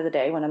down at the end of the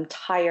day when I'm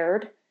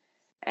tired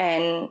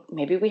and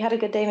maybe we had a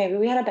good day, maybe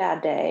we had a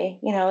bad day,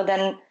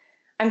 then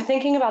I'm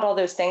thinking about all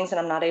those things and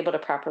I'm not able to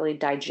properly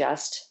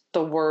digest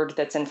the word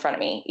that's in front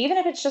of me, even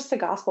if it's just the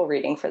gospel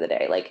reading for the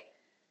day. Like,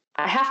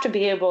 I have to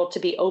be able to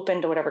be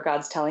open to whatever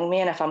God's telling me.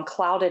 And if I'm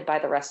clouded by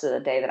the rest of the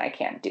day, then I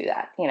can't do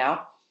that,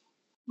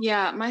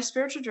 Yeah, my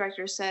spiritual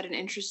director said an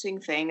interesting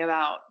thing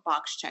about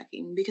box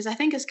checking, because I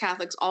think as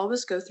Catholics, all of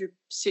us go through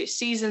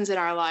seasons in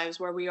our lives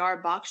where we are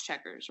box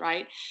checkers,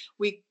 right?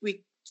 We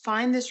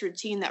find this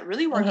routine that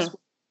really works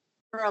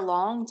for a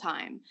long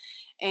time,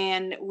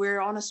 and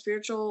we're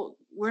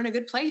in a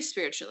good place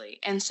spiritually.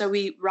 And so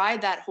we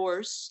ride that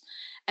horse,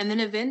 and then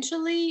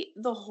eventually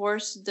the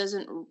horse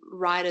doesn't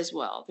ride as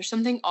well. There's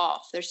something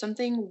off. There's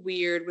something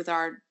weird with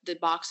the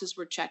boxes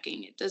we're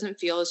checking. It doesn't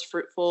feel as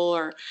fruitful,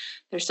 or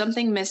there's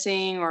something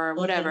missing or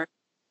whatever.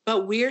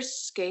 But we're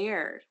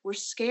scared. We're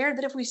scared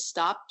that if we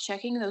stop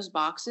checking those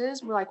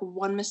boxes, we're like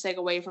one mistake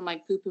away from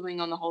like poo-pooing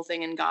on the whole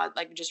thing and God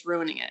like just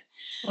ruining it.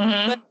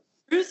 But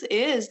the truth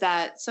is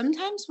that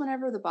sometimes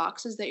whenever the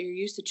boxes that you're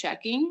used to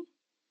checking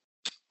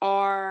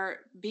are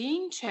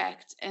being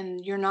checked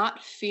and you're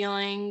not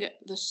feeling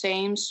the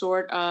same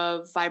sort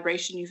of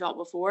vibration you felt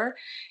before,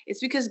 it's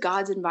because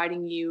God's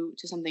inviting you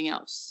to something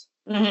else.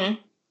 You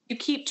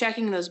keep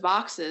checking those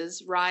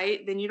boxes,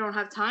 right? Then you don't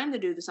have time to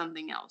do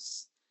something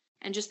else.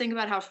 And just think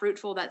about how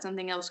fruitful that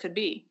something else could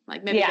be.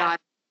 Like maybe God has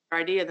a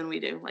better idea than we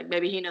do. Like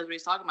maybe he knows what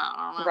he's talking about.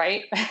 I don't know.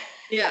 Right?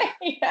 Yeah.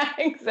 Yeah,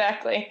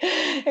 exactly.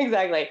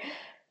 Exactly.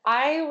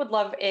 I would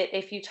love it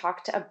if you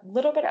talked a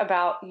little bit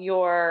about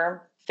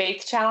your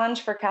faith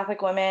challenge for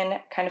Catholic women,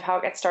 kind of how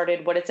it got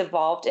started, what it's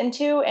evolved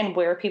into, and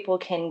where people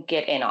can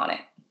get in on it.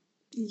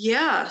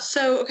 Yeah.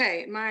 So,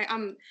 okay,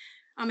 I'm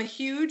a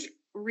huge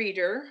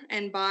reader,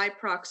 and by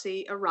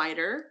proxy, a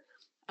writer.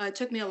 It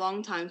took me a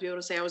long time to be able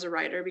to say I was a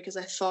writer, because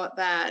I thought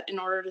that in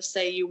order to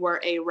say you were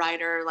a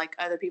writer, like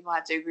other people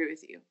had to agree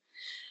with you.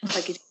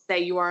 Like if you say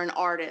you are an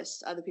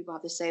artist, other people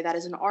have to say that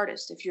is an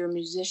artist. If you're a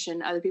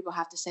musician, other people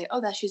have to say,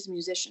 oh, she's a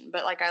musician.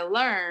 But like I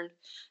learned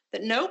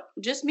that nope,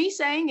 just me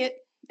saying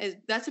it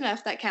that's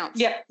enough. That counts.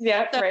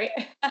 Yeah, right.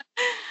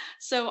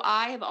 So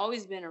I have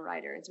always been a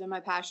writer. It's been my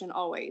passion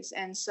always.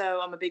 And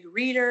so I'm a big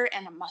reader,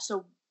 and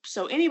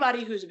so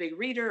anybody who's a big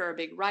reader or a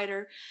big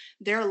writer,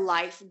 their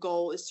life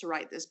goal is to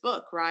write this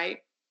book, right?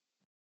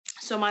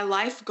 So my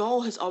life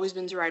goal has always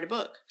been to write a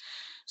book.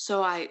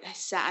 So I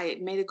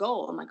made a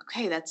goal. I'm like,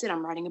 okay, that's it.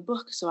 I'm writing a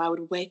book. So I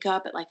would wake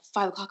up at like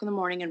 5 o'clock in the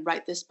morning and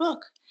write this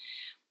book.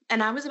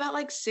 And I was about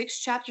like 6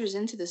 chapters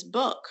into this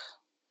book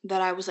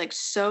that I was like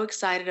so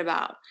excited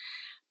about,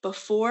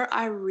 before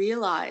I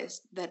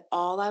realized that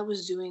all I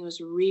was doing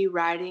was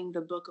rewriting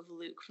the book of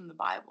Luke from the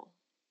Bible.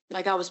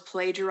 Like I was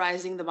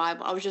plagiarizing the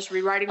Bible. I was just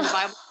rewriting the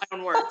Bible in my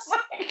own words. Oh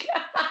my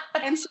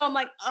God. And so I'm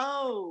like,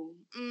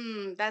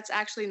 that's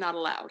actually not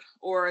allowed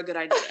or a good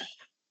idea.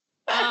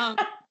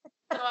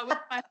 So I was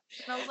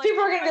like,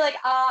 people are going to be like,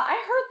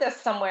 I heard this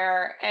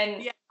somewhere,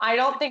 and I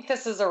don't think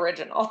this is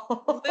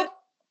original.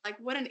 Like,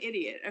 what an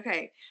idiot.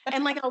 Okay.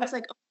 And like, I was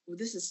like, oh,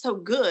 this is so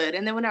good.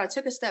 And then when I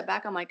took a step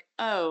back, I'm like,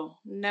 oh,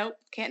 nope,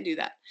 can't do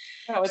that.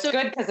 No, it's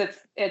good because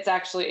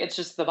it's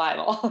just the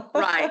Bible.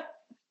 Right.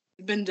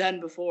 Been done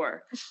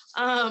before.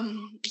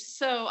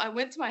 So I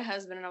went to my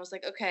husband and I was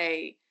like,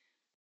 okay,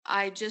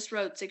 I just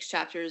wrote 6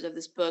 chapters of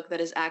this book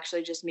that is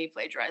actually just me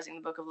plagiarizing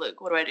the book of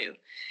Luke. What do I do?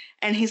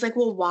 And he's like,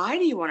 well, why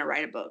do you want to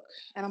write a book?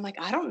 And I'm like,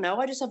 I don't know.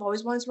 I just have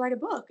always wanted to write a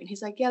book. And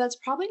he's like, yeah, that's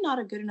probably not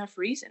a good enough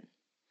reason.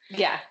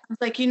 Yeah. I was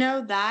like,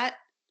 that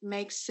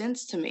makes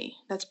sense to me.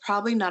 That's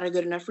probably not a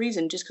good enough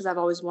reason. Just because I've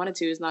always wanted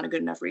to is not a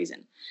good enough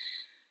reason.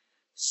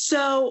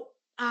 So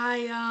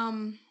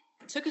I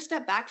took a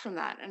step back from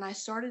that and I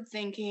started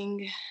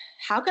thinking,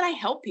 how can I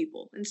help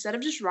people instead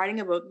of just writing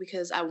a book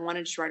because I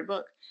wanted to write a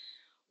book?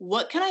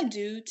 What can I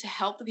do to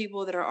help the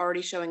people that are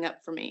already showing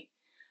up for me?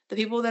 The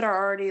people that are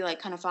already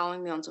like kind of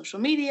following me on social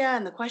media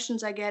and the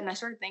questions I get. And I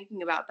started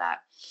thinking about that.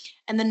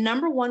 And the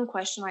number one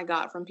question I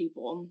got from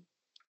people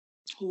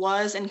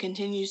was and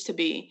continues to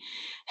be,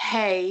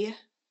 hey,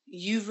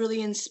 you've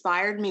really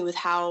inspired me with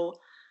how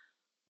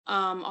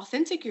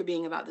authentic you're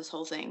being about this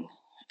whole thing.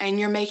 And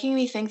you're making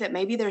me think that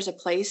maybe there's a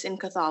place in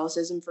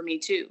Catholicism for me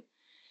too.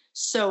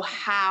 So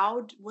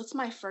what's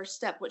my first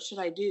step? What should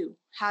I do?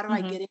 How do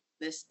I get into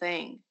this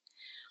thing?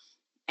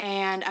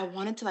 And I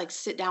wanted to like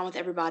sit down with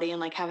everybody and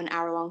like have an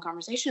hour-long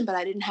conversation, but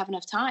I didn't have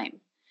enough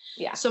time.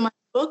 Yeah. So my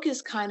book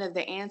is kind of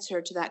the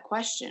answer to that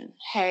question.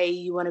 Hey,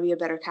 you want to be a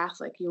better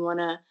Catholic. You want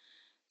to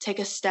take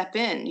a step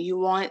in. You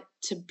want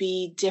to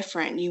be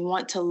different. You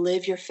want to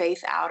live your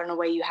faith out in a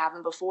way you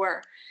haven't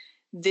before.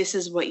 This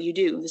is what you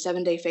do. The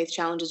 7-Day Faith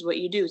Challenge is what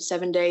you do.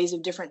 7 days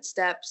of different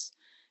steps.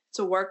 It's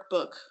a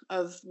workbook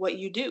of what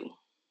you do.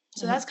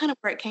 So that's kind of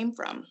where it came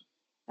from.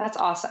 That's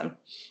awesome.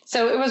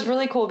 So it was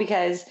really cool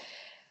because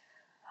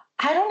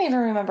I don't even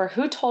remember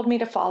who told me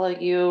to follow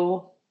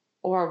you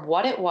or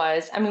what it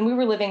was. I mean, we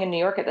were living in New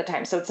York at the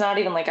time, so it's not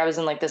even like I was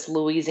in like this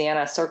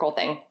Louisiana circle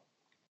thing.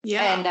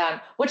 Yeah.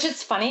 And which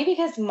is funny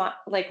because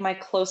my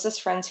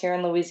closest friends here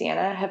in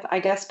Louisiana have, I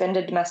guess, been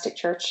to domestic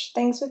church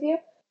things with you.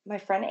 My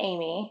friend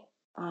Amy,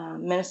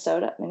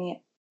 Minnesota,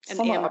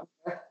 somewhere up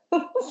there.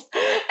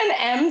 An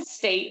M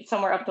state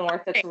somewhere up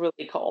north that's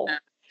really cold.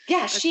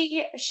 Yeah,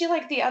 she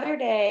like the other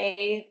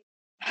day,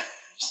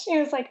 she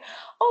was like,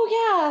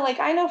 oh yeah, like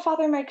I know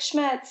Father Mike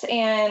Schmitz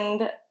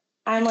and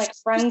I'm like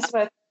friends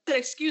with.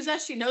 Excuse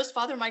us, she knows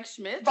Father Mike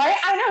Schmitz? Right?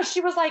 I know.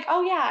 She was like,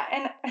 oh yeah.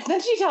 And then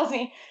she tells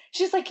me,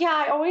 she's like,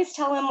 yeah, I always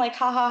tell him like,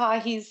 ha ha ha,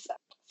 he's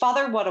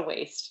Father What a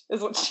Waste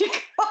is what she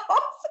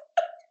calls.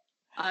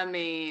 I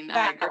mean,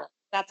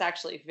 that's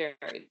actually very,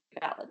 very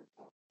valid.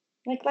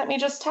 Like, let me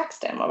just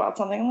text him about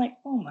something. I'm like,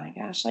 oh my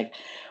gosh, like,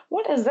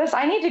 what is this?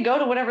 I need to go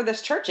to whatever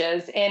this church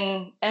is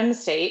in M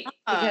State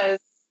because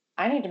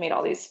I need to meet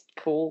all these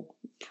cool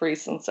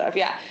priests and stuff.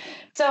 Yeah.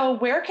 So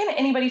where can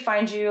anybody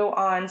find you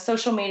on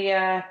social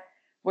media?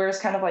 Where's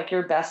kind of like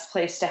your best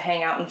place to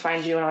hang out and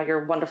find you and all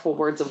your wonderful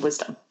words of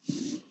wisdom?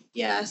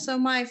 Yeah, so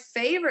my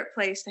favorite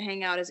place to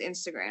hang out is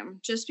Instagram,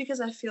 just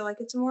because I feel like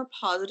it's a more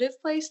positive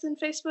place than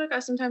Facebook. I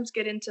sometimes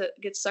get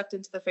sucked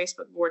into the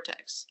Facebook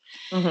vortex.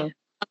 Mm-hmm.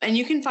 And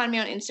you can find me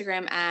on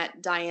Instagram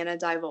at Diana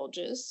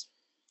Divulges.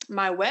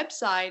 My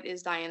website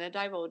is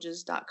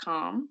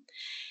dianadivulges.com.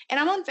 And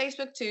I'm on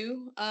Facebook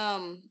too.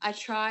 I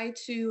try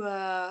to,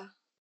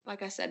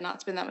 like I said,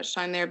 not spend that much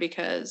time there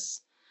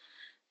because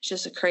it's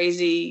just a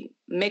crazy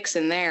mix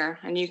in there.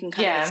 And you can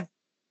kind of,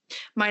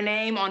 my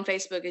name on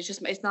Facebook is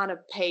just, it's not a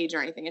page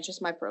or anything. It's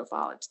just my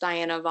profile. It's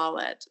Diana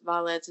Vallette.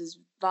 Vallette is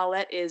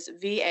Vallette.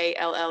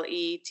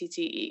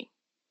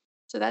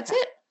 So that's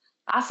it.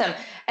 Awesome.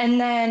 And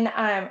then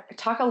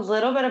talk a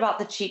little bit about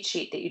the cheat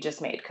sheet that you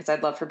just made, because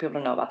I'd love for people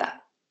to know about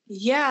that.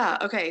 Yeah.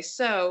 Okay.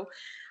 So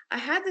I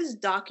had this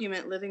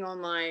document living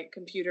on my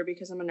computer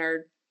because I'm a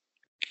nerd,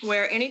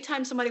 where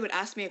anytime somebody would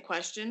ask me a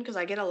question, because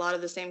I get a lot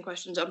of the same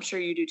questions, I'm sure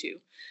you do too,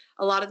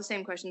 a lot of the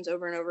same questions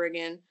over and over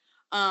again,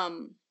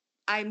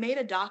 I made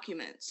a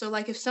document. So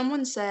like if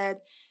someone said,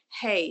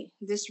 hey,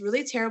 this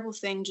really terrible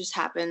thing just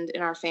happened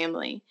in our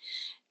family,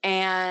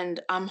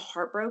 and I'm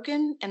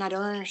heartbroken and I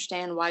don't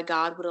understand why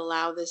God would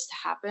allow this to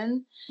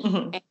happen.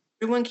 Mm-hmm. And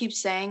everyone keeps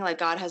saying like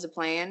God has a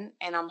plan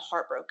and I'm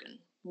heartbroken.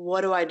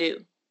 What do I do?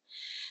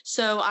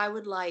 So I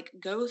would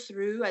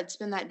I'd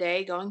spend that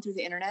day going through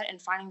the internet and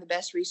finding the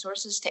best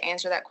resources to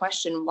answer that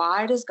question.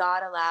 Why does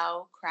God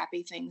allow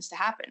crappy things to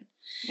happen?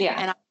 Yeah.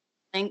 And I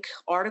link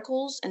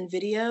articles and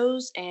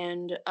videos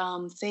and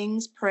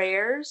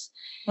prayers.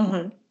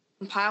 Mm-hmm.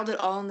 Compiled it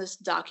all in this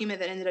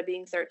document that ended up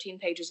being 13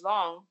 pages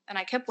long. And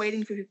I kept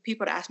waiting for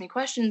people to ask me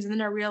questions. And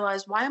then I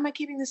realized, why am I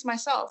keeping this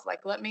myself?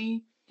 Like, let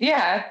me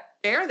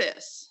share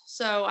this.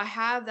 So I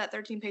have that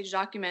 13-page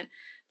document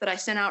that I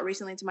sent out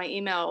recently to my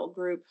email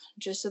group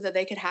just so that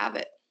they could have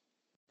it.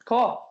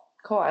 Cool.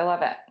 I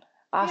love it.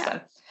 Awesome.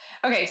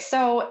 Yeah. Okay.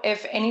 So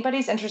if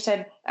anybody's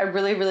interested, I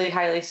really, really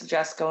highly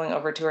suggest going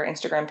over to her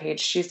Instagram page.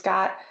 She's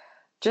got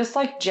just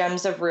like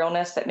gems of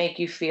realness that make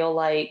you feel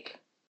like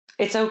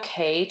it's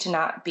okay to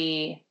not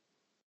be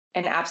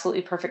an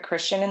absolutely perfect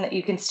Christian and that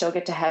you can still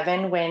get to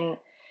heaven when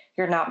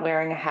you're not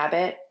wearing a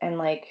habit and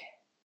like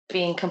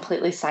being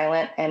completely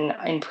silent and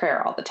in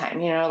prayer all the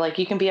time. You know, like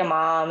you can be a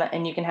mom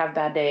and you can have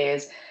bad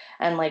days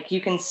and like you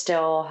can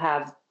still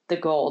have the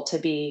goal to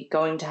be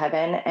going to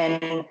heaven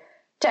and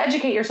to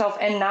educate yourself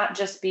and not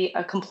just be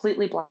a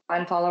completely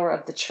blind follower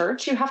of the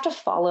church. You have to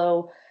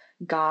follow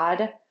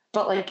God,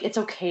 but like it's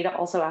okay to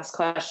also ask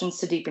questions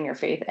to deepen your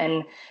faith.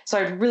 And so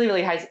I'd really,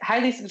 really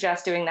highly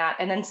suggest doing that.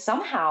 And then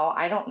somehow,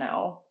 I don't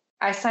know,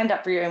 I signed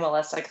up for your email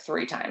list like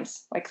 3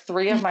 times, like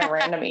 3 of my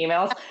random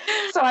emails.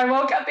 So I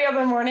woke up the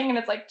other morning and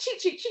it's like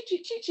cheat sheet.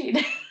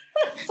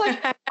 It's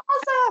like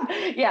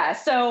awesome. Yeah.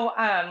 So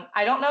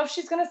I don't know if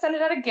she's going to send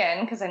it out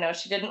again because I know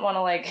she didn't want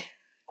to like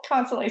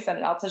constantly send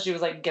it out. So she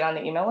was like, get on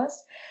the email list.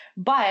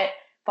 But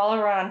follow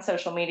her on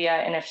social media.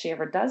 And if she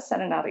ever does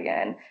send it out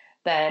again,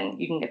 then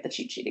you can get the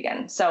cheat sheet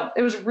again. So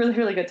it was really,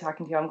 really good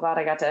talking to you. I'm glad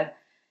I got to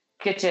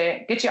get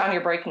you on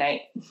your break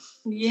night.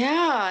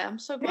 Yeah. I'm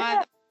so glad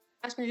you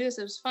asked me to do this.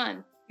 It was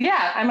fun.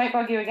 Yeah. I might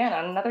bug you again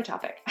on another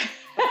topic.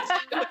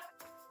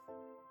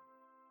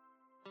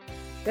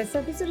 This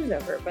episode is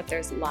over, but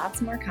there's lots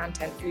more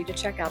content for you to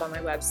check out on my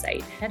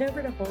website. Head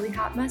over to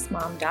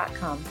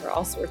holyhotmessmom.com for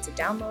all sorts of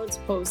downloads,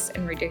 posts,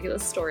 and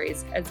ridiculous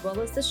stories, as well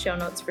as the show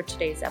notes for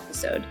today's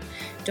episode.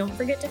 Don't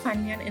forget to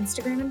find me on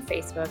Instagram and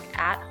Facebook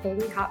at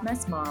Holy Hot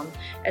Mess Mom,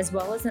 as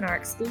well as in our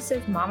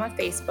exclusive Mama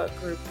Facebook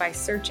group by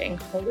searching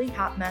Holy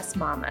Hot Mess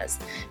Mamas.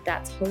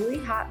 That's Holy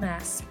Hot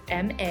Mess,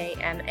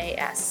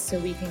 MAMAS, so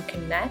we can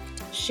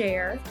connect,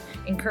 share,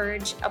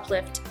 encourage,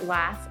 uplift,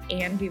 laugh,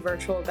 and be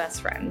virtual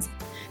best friends.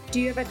 Do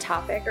you have a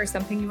topic or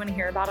something you want to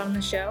hear about on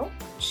the show?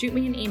 Shoot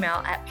me an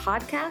email at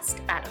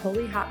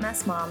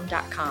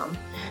podcast@holyhotmessmom.com.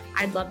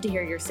 I'd love to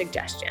hear your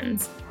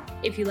suggestions.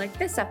 If you like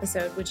this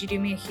episode, would you do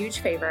me a huge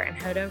favor and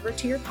head over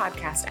to your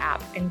podcast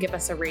app and give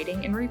us a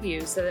rating and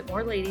review so that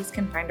more ladies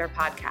can find our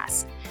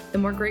podcast? The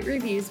more great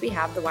reviews we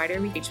have, the wider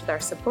we reach with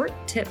our support,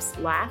 tips,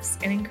 laughs,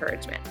 and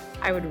encouragement.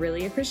 I would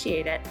really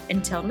appreciate it.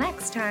 Until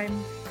next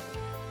time.